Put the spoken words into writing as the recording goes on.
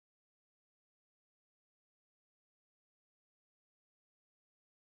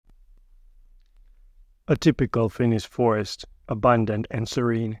A typical Finnish forest, abundant and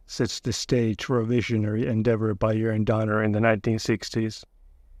serene, sets the stage for a visionary endeavor by Jörn Donner in the 1960s.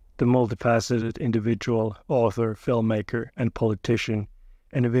 The multifaceted individual, author, filmmaker, and politician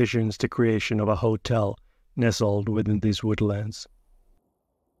envisions the creation of a hotel nestled within these woodlands.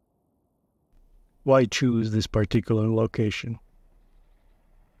 Why choose this particular location?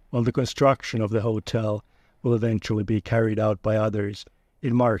 While the construction of the hotel will eventually be carried out by others,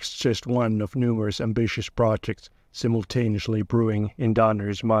 it marks just one of numerous ambitious projects simultaneously brewing in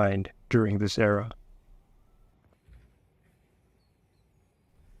Donner's mind during this era.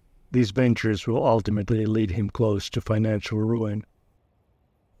 These ventures will ultimately lead him close to financial ruin.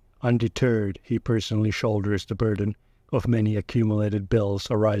 Undeterred, he personally shoulders the burden of many accumulated bills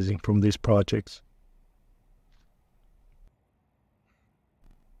arising from these projects.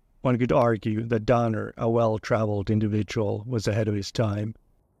 One could argue that Donner, a well-traveled individual, was ahead of his time.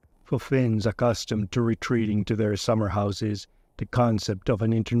 For Finns accustomed to retreating to their summer houses, the concept of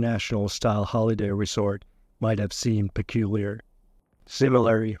an international-style holiday resort might have seemed peculiar.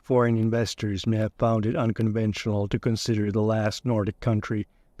 Similarly, foreign investors may have found it unconventional to consider the last Nordic country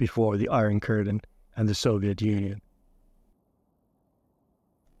before the Iron Curtain and the Soviet Union.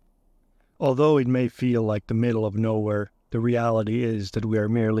 Although it may feel like the middle of nowhere, the reality is that we are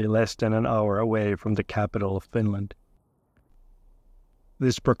merely less than an hour away from the capital of Finland.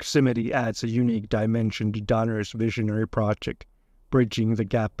 This proximity adds a unique dimension to Donner's visionary project, bridging the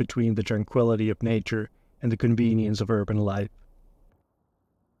gap between the tranquility of nature and the convenience of urban life.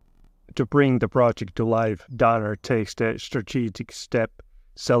 To bring the project to life, Donner takes the strategic step,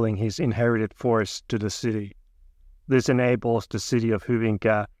 selling his inherited forest to the city. This enables the city of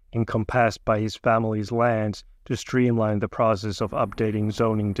Hyvinkää, encompassed by his family's lands, to streamline the process of updating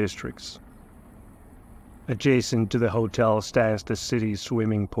zoning districts. Adjacent to the hotel stands the city's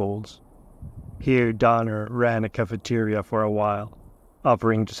swimming pools. Here Donner ran a cafeteria for a while,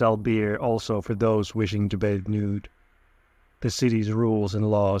 offering to sell beer also for those wishing to bathe nude. The city's rules and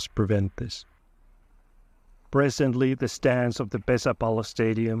laws prevent this. Presently, the stands of the Pesäpallo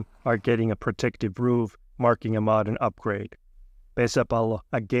Stadium are getting a protective roof, marking a modern upgrade. Pesäpallo,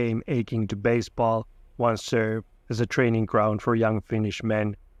 a game akin to baseball, once served as a training ground for young Finnish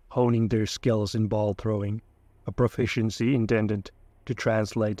men honing their skills in ball throwing, a proficiency intended to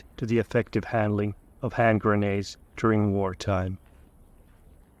translate to the effective handling of hand grenades during wartime.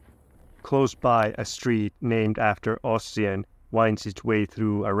 Close by, a street named after Ossian winds its way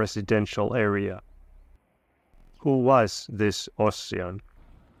through a residential area. Who was this Ossian?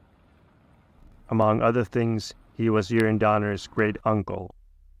 Among other things, he was Jörn Donner's great-uncle.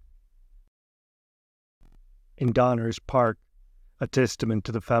 In Donner's park, a testament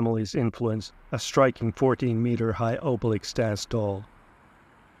to the family's influence, a striking 14-meter-high obelisk stands tall.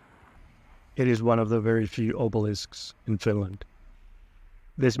 It is one of the very few obelisks in Finland.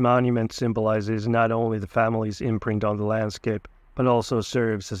 This monument symbolizes not only the family's imprint on the landscape, but also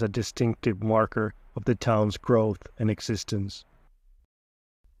serves as a distinctive marker of the town's growth and existence.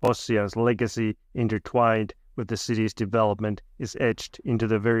 Ossian's legacy, intertwined with the city's development, is etched into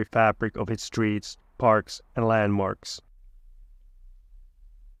the very fabric of its streets, parks, and landmarks.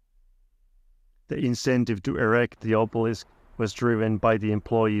 The incentive to erect the obelisk was driven by the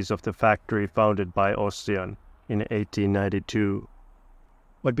employees of the factory founded by Ossian in 1892.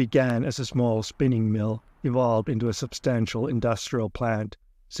 What began as a small spinning mill evolved into a substantial industrial plant,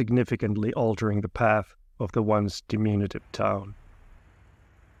 significantly altering the path of the once diminutive town.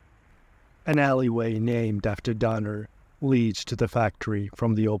 An alleyway named after Donner leads to the factory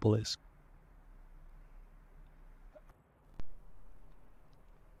from the obelisk.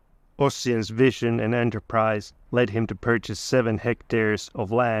 Ossian's vision and enterprise led him to purchase 7 hectares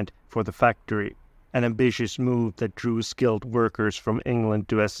of land for the factory, an ambitious move that drew skilled workers from England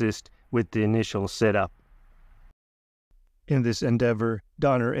to assist with the initial setup. In this endeavor,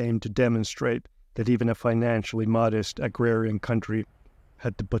 Donner aimed to demonstrate that even a financially modest agrarian country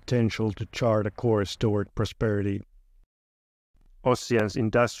had the potential to chart a course toward prosperity. Ossian's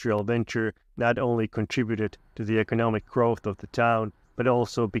industrial venture not only contributed to the economic growth of the town, but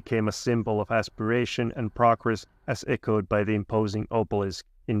also became a symbol of aspiration and progress as echoed by the imposing obelisk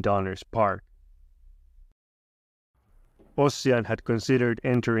in Donner's park. Ossian had considered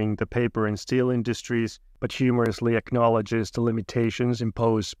entering the paper and steel industries, but humorously acknowledges the limitations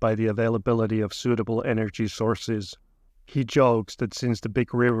imposed by the availability of suitable energy sources. He jokes that since the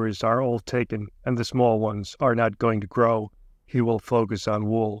big rivers are all taken and the small ones are not going to grow, he will focus on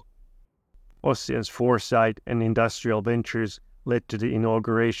wool. Ossian's foresight and industrial ventures led to the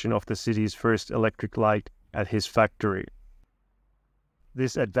inauguration of the city's first electric light at his factory.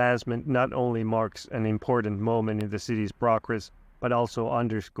 This advancement not only marks an important moment in the city's progress, but also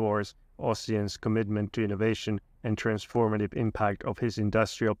underscores Ossian's commitment to innovation and transformative impact of his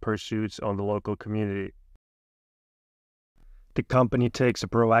industrial pursuits on the local community. The company takes a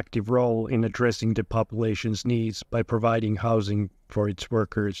proactive role in addressing the population's needs by providing housing for its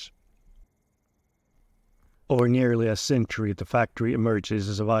workers. Over nearly a century, the factory emerges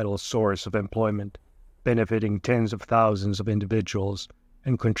as a vital source of employment, benefiting tens of thousands of individuals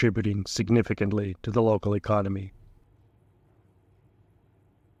and contributing significantly to the local economy.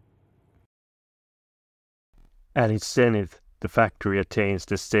 At its zenith, the factory attains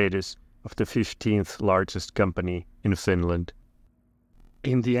the status of the 15th largest company in Finland.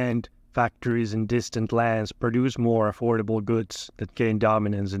 In the end, factories in distant lands produce more affordable goods that gain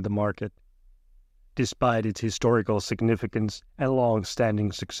dominance in the market. Despite its historical significance and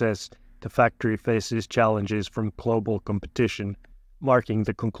long-standing success, the factory faces challenges from global competition, marking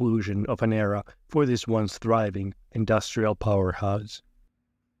the conclusion of an era for this once thriving industrial powerhouse.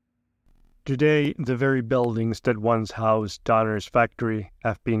 Today, the very buildings that once housed Donner's factory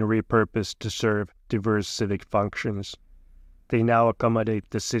have been repurposed to serve diverse civic functions. They now accommodate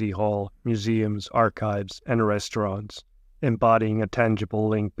the city hall, museums, archives, and restaurants, embodying a tangible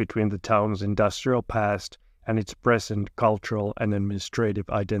link between the town's industrial past and its present cultural and administrative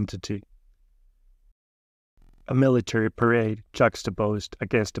identity. A military parade juxtaposed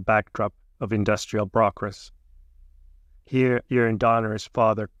against a backdrop of industrial progress. Here, Jörn Donner's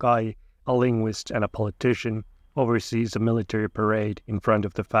father, Kai, a linguist and a politician, oversees a military parade in front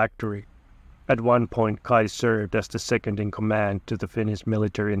of the factory. At one point, Kai served as the second-in-command to the Finnish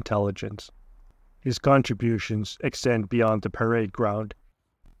military intelligence. His contributions extend beyond the parade ground,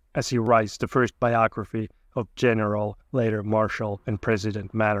 as he writes the first biography of General, later Marshal, and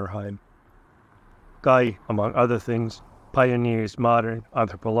President Mannerheim. Kai, among other things, pioneers modern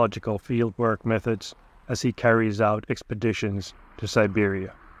anthropological fieldwork methods as he carries out expeditions to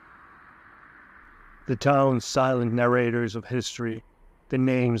Siberia. The town's silent narrators of history, the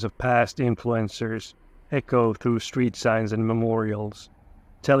names of past influencers, echo through street signs and memorials,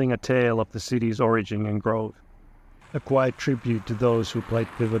 telling a tale of the city's origin and growth, a quiet tribute to those who played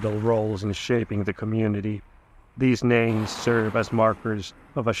pivotal roles in shaping the community. These names serve as markers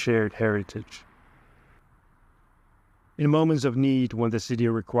of a shared heritage. In moments of need, when the city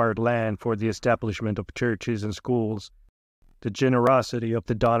required land for the establishment of churches and schools, the generosity of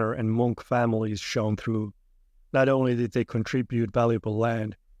the Donner and Munk families shone through. Not only did they contribute valuable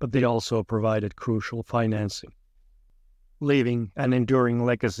land, but they also provided crucial financing, leaving an enduring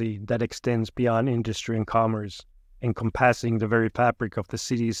legacy that extends beyond industry and commerce, encompassing the very fabric of the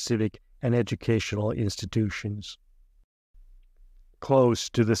city's civic and educational institutions. Close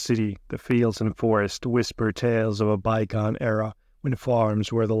to the city, the fields and forests whisper tales of a bygone era when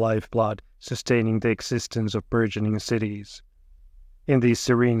farms were the lifeblood sustaining the existence of burgeoning cities. In these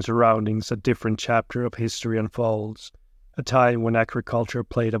serene surroundings, a different chapter of history unfolds, a time when agriculture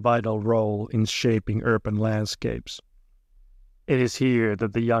played a vital role in shaping urban landscapes. It is here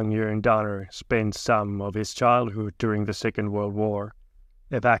that the young Jörn Donner spent some of his childhood during the Second World War,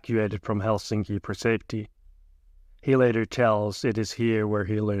 evacuated from Helsinki for safety. He later tells it is here where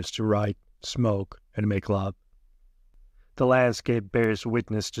he learns to write, smoke, and make love. The landscape bears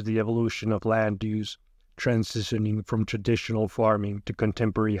witness to the evolution of land use, transitioning from traditional farming to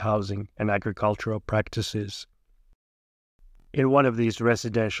contemporary housing and agricultural practices. In one of these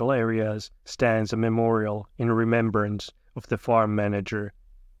residential areas stands a memorial in remembrance of the farm manager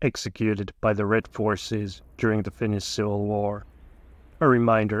executed by the Red Forces during the Finnish Civil War, a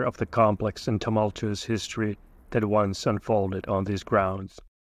reminder of the complex and tumultuous history that once unfolded on these grounds.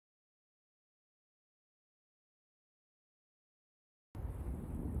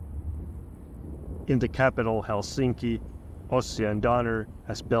 In the capital Helsinki, Ossian Donner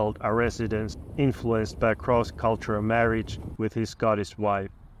has built a residence influenced by cross-cultural marriage with his Scottish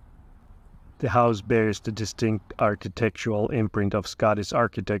wife. The house bears the distinct architectural imprint of Scottish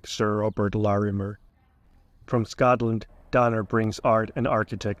architect Sir Robert Larimer. From Scotland, Donner brings art and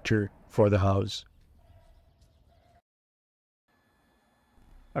architecture for the house.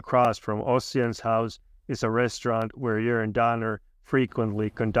 Across from Ossian's house is a restaurant where Jörn Donner frequently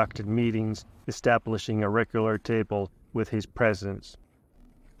conducted meetings, establishing a regular table with his presence.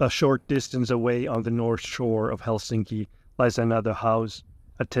 A short distance away on the north shore of Helsinki lies another house,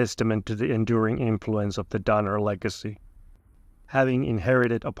 a testament to the enduring influence of the Donner legacy. Having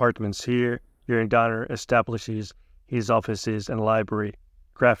inherited apartments here, Jörn Donner establishes his offices and library,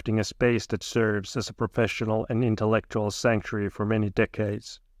 crafting a space that serves as a professional and intellectual sanctuary for many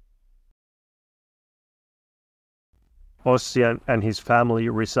decades. Ossian and his family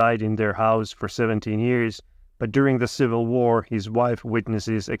reside in their house for 17 years, but during the Civil War his wife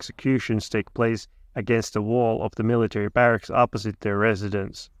witnesses executions take place against the wall of the military barracks opposite their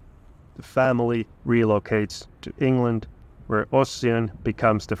residence. The family relocates to England, where Ossian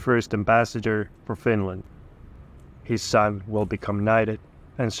becomes the first ambassador for Finland. His son will become knighted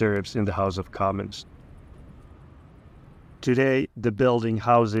and serves in the House of Commons. Today, the building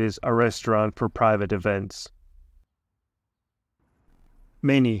houses a restaurant for private events.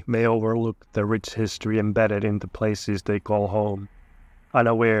 Many may overlook the rich history embedded in the places they call home,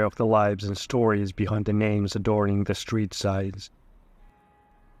 unaware of the lives and stories behind the names adorning the street signs.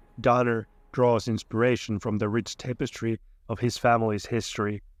 Donner draws inspiration from the rich tapestry of his family's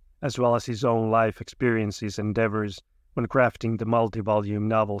history, as well as his own life experiences and endeavors when crafting the multi-volume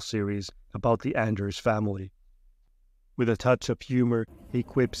novel series about the Anders family. With a touch of humor, he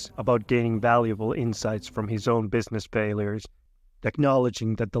quips about gaining valuable insights from his own business failures,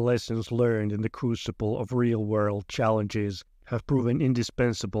 acknowledging that the lessons learned in the crucible of real-world challenges have proven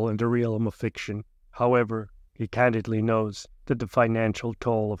indispensable in the realm of fiction. However, he candidly notes that the financial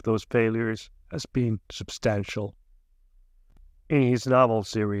toll of those failures has been substantial. In his novel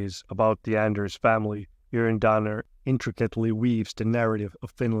series about the Anders family, Jörn Donner intricately weaves the narrative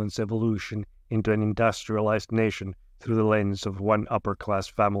of Finland's evolution into an industrialized nation through the lens of one upper-class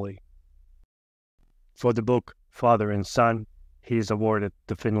family. For the book Father and Son, he is awarded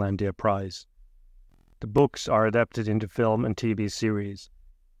the Finlandia Prize. The books are adapted into film and TV series.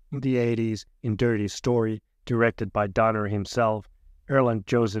 In the 80s, in Dirty Story, directed by Donner himself, Erland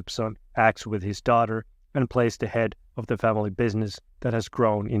Josephson acts with his daughter and plays the head of the family business that has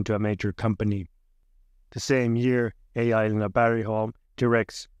grown into a major company. The same year, Eija-Elina Bergholm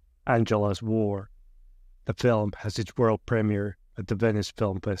directs Angela's War. The film has its world premiere at the Venice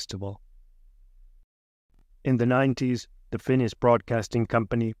Film Festival. In the 90s, the Finnish Broadcasting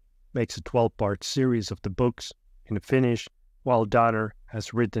Company makes a 12-part series of the books in Finnish, while Donner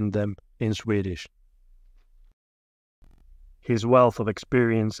has written them in Swedish. His wealth of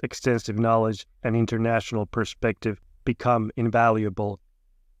experience, extensive knowledge, and international perspective become invaluable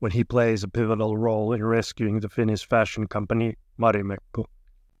when he plays a pivotal role in rescuing the Finnish fashion company Marimekko.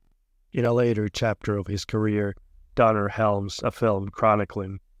 In a later chapter of his career, Donner helms a film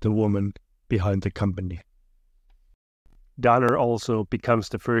chronicling the woman behind the company. Donner also becomes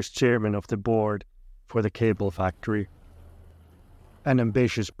the first chairman of the board for the cable factory, an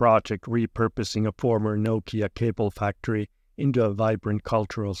ambitious project repurposing a former Nokia cable factory into a vibrant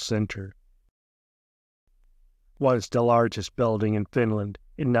cultural center. Once the largest building in Finland,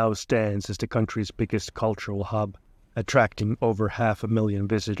 it now stands as the country's biggest cultural hub, attracting over 500,000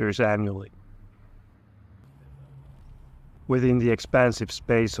 visitors annually. Within the expansive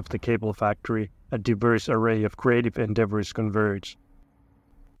space of the cable factory, a diverse array of creative endeavors converge.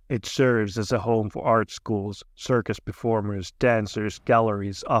 It serves as a home for art schools, circus performers, dancers,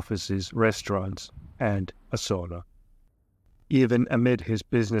 galleries, offices, restaurants, and a sauna. Even amid his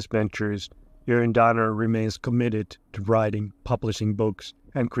business ventures, Jörn Donner remains committed to writing, publishing books,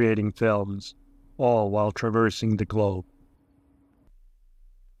 and creating films, all while traversing the globe.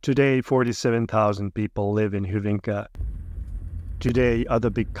 Today, 47,000 people live in Hyvinkää. Today, other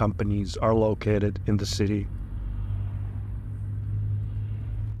big companies are located in the city.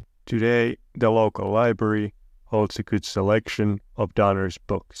 Today, the local library holds a good selection of Donner's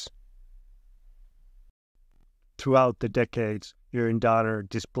books. Throughout the decades, Jörn Donner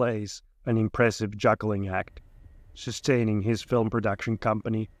displays an impressive juggling act, sustaining his film production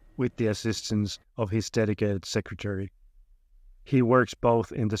company with the assistance of his dedicated secretary. He works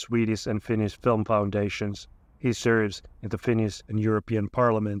both in the Swedish and Finnish film foundations. He serves in the Finnish and European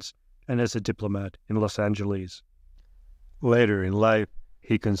parliaments and as a diplomat in Los Angeles. Later in life,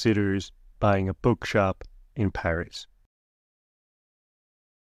 he considers buying a bookshop in Paris.